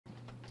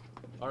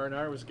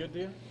R&R was good to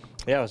you?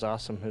 Yeah, it was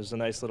awesome. It was a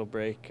nice little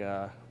break.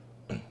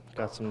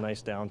 Got some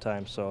nice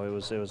downtime, so it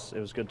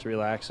was good to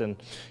relax and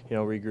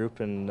regroup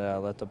and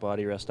let the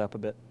body rest up a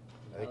bit.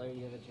 Tyler,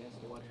 you have a chance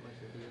to watch much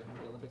of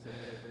the Olympics? I know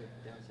you guys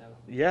were down south.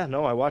 Yeah,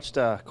 no, I watched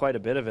quite a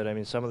bit of it. I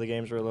mean, some of the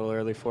games were a little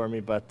early for me,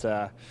 but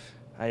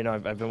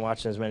I've been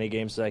watching as many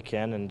games as I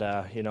can,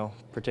 and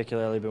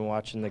particularly been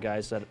watching the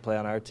guys that play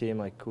on our team,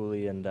 like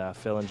Cooley and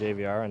Phil and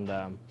JVR,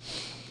 and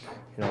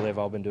they've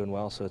all been doing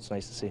well, so it's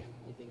nice to see. Do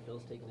you think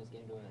Phil's taking his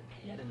game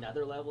to yet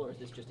another level, or is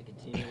this just a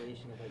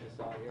continuation of what you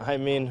saw here? I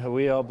mean,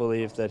 we all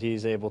believe that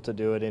he's able to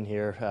do it in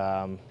here.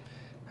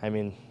 I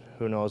mean,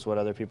 who knows what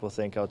other people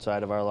think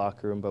outside of our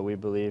locker room, but we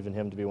believe in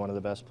him to be one of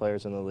the best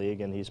players in the league,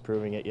 and he's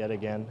proving it yet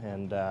again.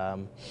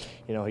 And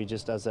he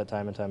just does that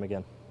time and time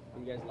again.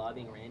 Were you guys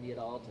lobbying Randy at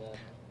all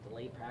to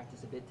delay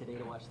practice a bit today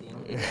to watch the end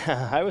of the game?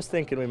 I was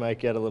thinking we might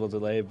get a little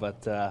delay,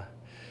 but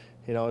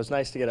it was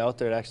nice to get out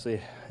there.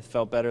 It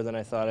felt better than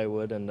I thought I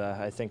would, and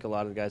I think a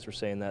lot of the guys were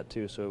saying that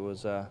too, so it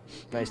was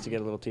nice to get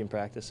a little team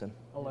practice in.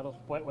 A little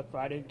split with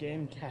Friday's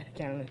game,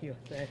 Canada,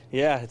 USA.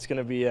 Yeah, it's going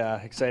to be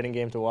an exciting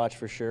game to watch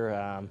for sure.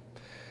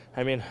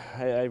 I mean,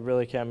 I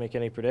really can't make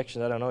any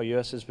predictions. I don't know.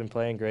 U.S. has been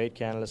playing great.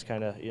 Canada's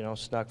kind of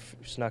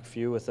snuck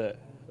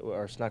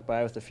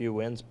by with a few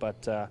wins,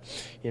 but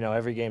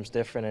every game's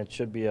different, and it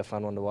should be a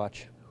fun one to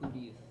watch. Who do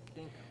you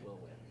think will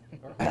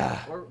win?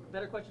 Or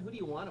better question, who do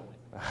you want to win?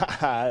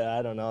 I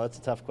don't know. That's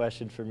a tough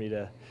question for me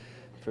to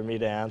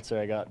answer.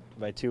 I got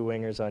my two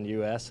wingers on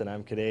U.S. and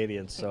I'm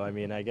Canadian, so I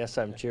mean, I guess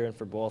I'm cheering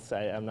for both.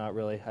 I'm not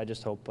really. I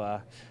just hope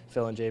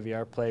Phil and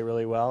JVR play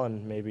really well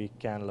and maybe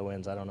Canada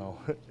wins. I don't know.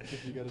 Have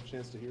you got a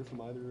chance to hear from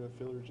either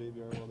Phil or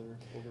JVR while they're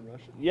over in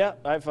Russia? Yeah,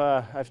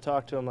 I've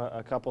talked to them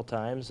a couple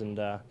times, and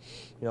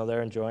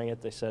they're enjoying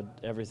it. They said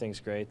everything's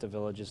great. The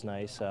village is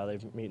nice. They're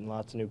meeting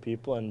lots of new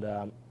people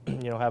and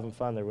having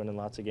fun. They're winning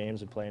lots of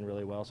games and playing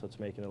really well, so it's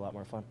making it a lot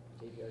more fun.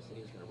 JVR said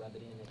he was going to rub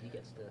it in if he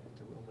gets to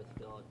room with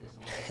Phil at this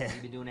time. Have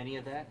you been doing any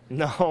of that?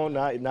 No,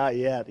 not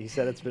yet. He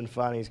said it's been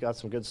fun. He's got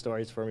some good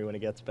stories for me when he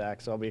gets back,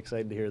 so I'll be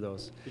excited to hear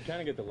those. You kind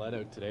of get the let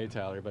out today,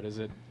 Tyler, but is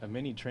it a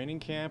mini training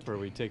camp, or are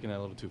we taking that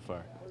a little too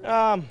far?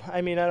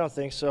 I mean, I don't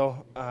think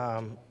so.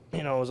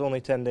 It was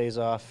only 10 days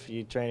off.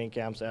 Training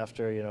camps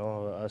after,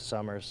 a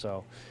summer,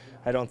 so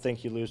I don't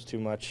think you lose too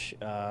much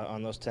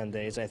on those 10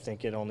 days. I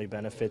think it only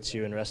benefits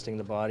you in resting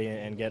the body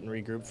and getting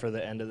regrouped for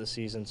the end of the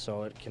season,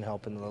 so it can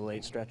help in the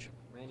late stretch.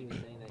 Randy was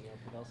saying that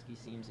Pavelski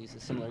seems he's a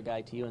similar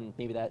guy to you, and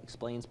maybe that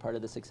explains part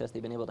of the success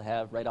they've been able to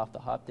have right off the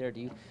hop there.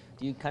 Do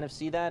you kind of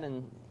see that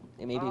and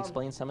maybe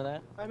explain some of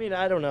that? I mean,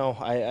 I don't know.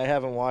 I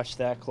haven't watched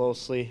that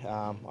closely.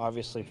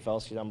 Obviously,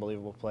 Pavelski's an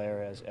unbelievable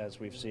player, as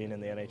we've seen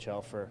in the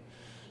NHL for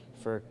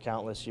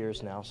countless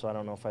years now, so I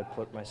don't know if I'd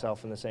put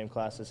myself in the same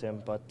class as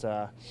him, but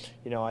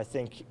I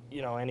think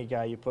any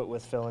guy you put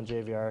with Phil and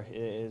JVR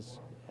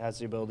has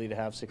the ability to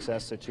have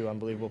success. They're two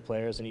unbelievable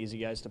players and easy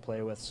guys to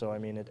play with, so I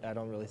mean, I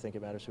don't really think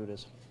it matters who it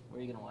is. Where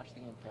are you going to watch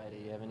the game Friday?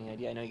 Do you have any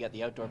idea? I know you got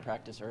the outdoor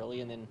practice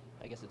early, and then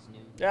I guess it's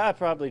noon. Yeah,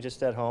 probably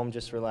just at home,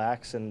 just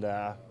relax and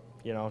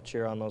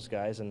cheer on those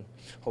guys, and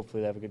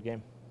hopefully they have a good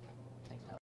game.